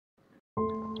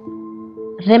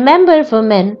Remember,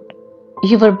 women,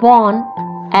 you were born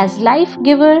as life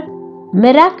giver,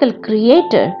 miracle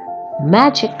creator,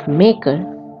 magic maker.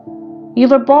 You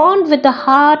were born with the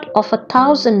heart of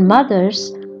 1,000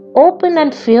 mothers, open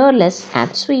and fearless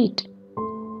and sweet.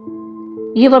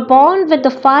 You were born with the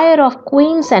fire of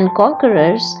queens and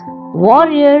conquerors,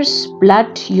 warriors'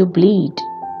 blood you bleed.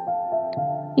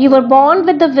 You were born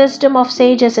with the wisdom of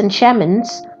sages and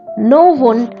shamans, no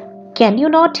wound can you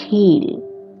not heal.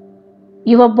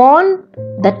 You were born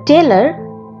the teller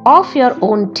of your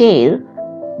own tale,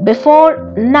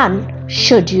 before none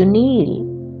should you kneel.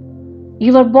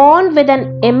 You were born with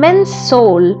an immense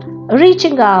soul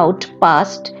reaching out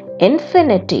past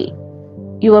infinity.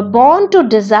 You were born to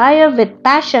desire with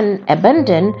passion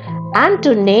abundant and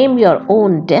to name your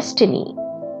own destiny.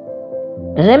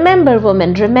 Remember,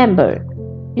 woman, remember,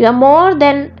 you are more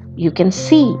than you can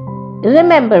see.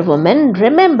 Remember, woman,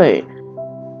 remember,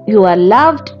 you are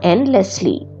loved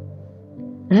endlessly.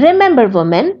 Remember,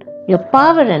 woman, your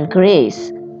power and grace,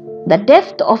 the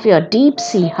depth of your deep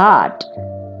sea heart.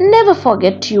 Never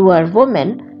forget you are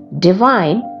woman,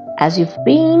 divine as you've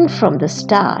been from the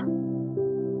start.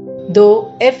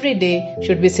 Though every day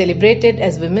should be celebrated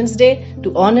as Women's Day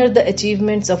to honor the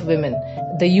achievements of women,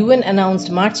 the UN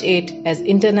announced March 8 as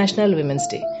International Women's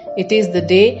Day. It is the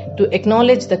day to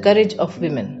acknowledge the courage of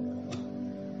women.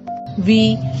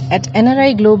 We at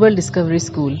NRI Global Discovery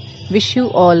School wish you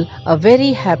all a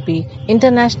very happy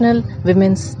International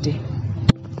Women's Day.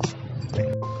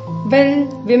 Well,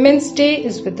 Women's Day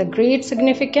is with a great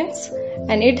significance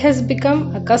and it has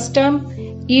become a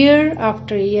custom year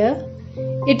after year.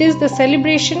 It is the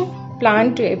celebration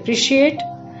planned to appreciate,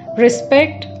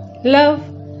 respect, love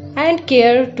and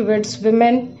care towards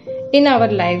women in our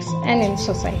lives and in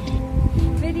society.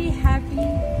 Very happy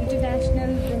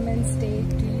International Women's Day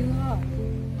to you all.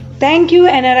 Thank you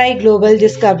NRI Global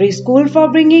Discovery School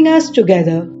for bringing us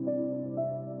together.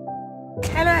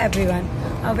 Hello everyone.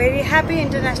 A very happy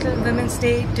International Women's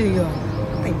Day to you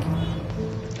all. Thank you.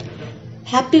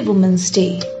 Happy Women's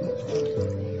Day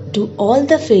to all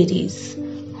the fairies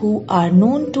who are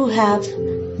known to have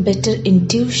better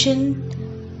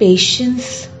intuition,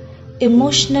 patience,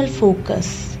 emotional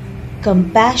focus,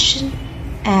 compassion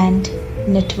and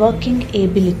networking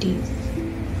abilities.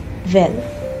 Well,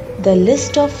 the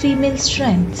list of female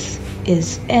strengths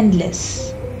is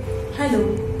endless.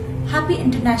 Hello, happy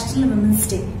International Women's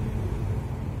Day.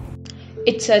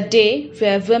 It's a day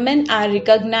where women are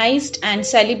recognized and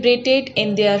celebrated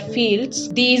in their fields.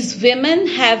 These women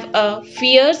have a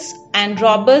fierce and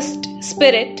robust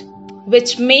spirit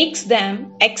which makes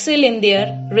them excel in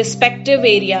their respective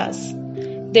areas.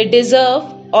 They deserve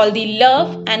all the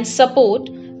love and support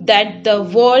that the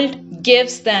world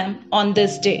gives them on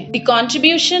this day. The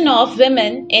contribution of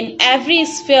women in every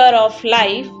sphere of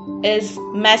life is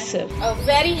massive. A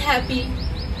very happy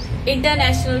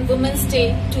International Women's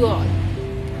Day to all.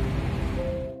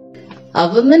 A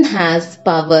woman has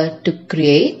power to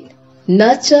create,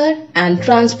 nurture and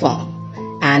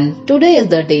transform, and today is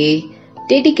the day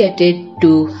dedicated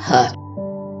to her.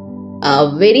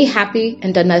 A very happy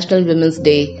International Women's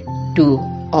Day to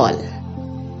all.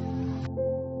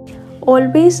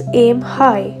 Always aim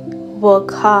high,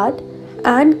 work hard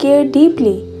and care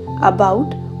deeply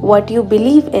about what you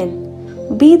believe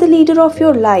in. Be the leader of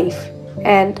your life,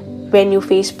 and when you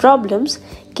face problems,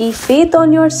 keep faith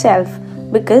on yourself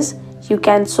because you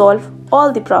can solve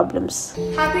all the problems.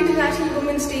 Happy International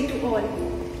Women's Day to all.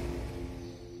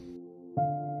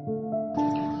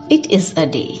 It is a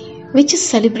day which is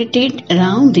celebrated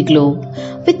around the globe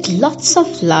with lots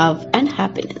of love and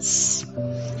happiness.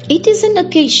 It is an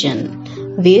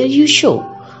occasion where you show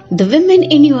the women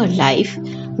in your life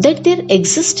that their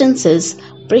existence is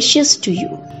precious to you.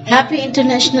 Happy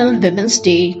International Women's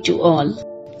Day to all.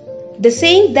 The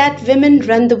saying that women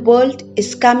run the world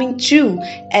is coming true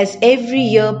as every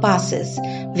year passes.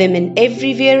 Women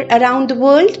everywhere around the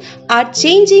world are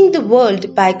changing the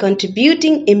world by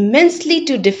contributing immensely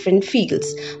to different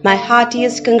fields. My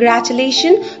heartiest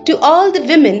congratulations to all the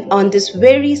women on this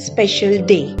very special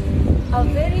day. A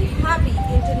very happy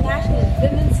International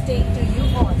Women's Day to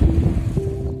you all.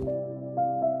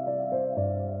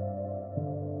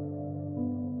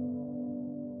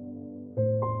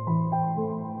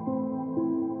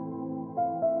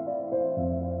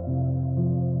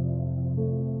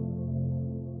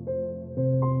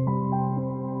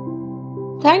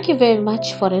 Thank you very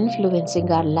much for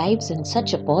influencing our lives in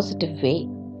such a positive way.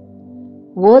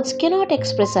 Words cannot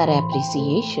express our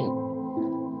appreciation.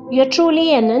 You are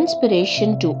truly an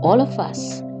inspiration to all of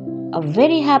us. A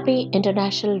very happy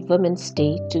International Women's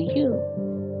Day to you.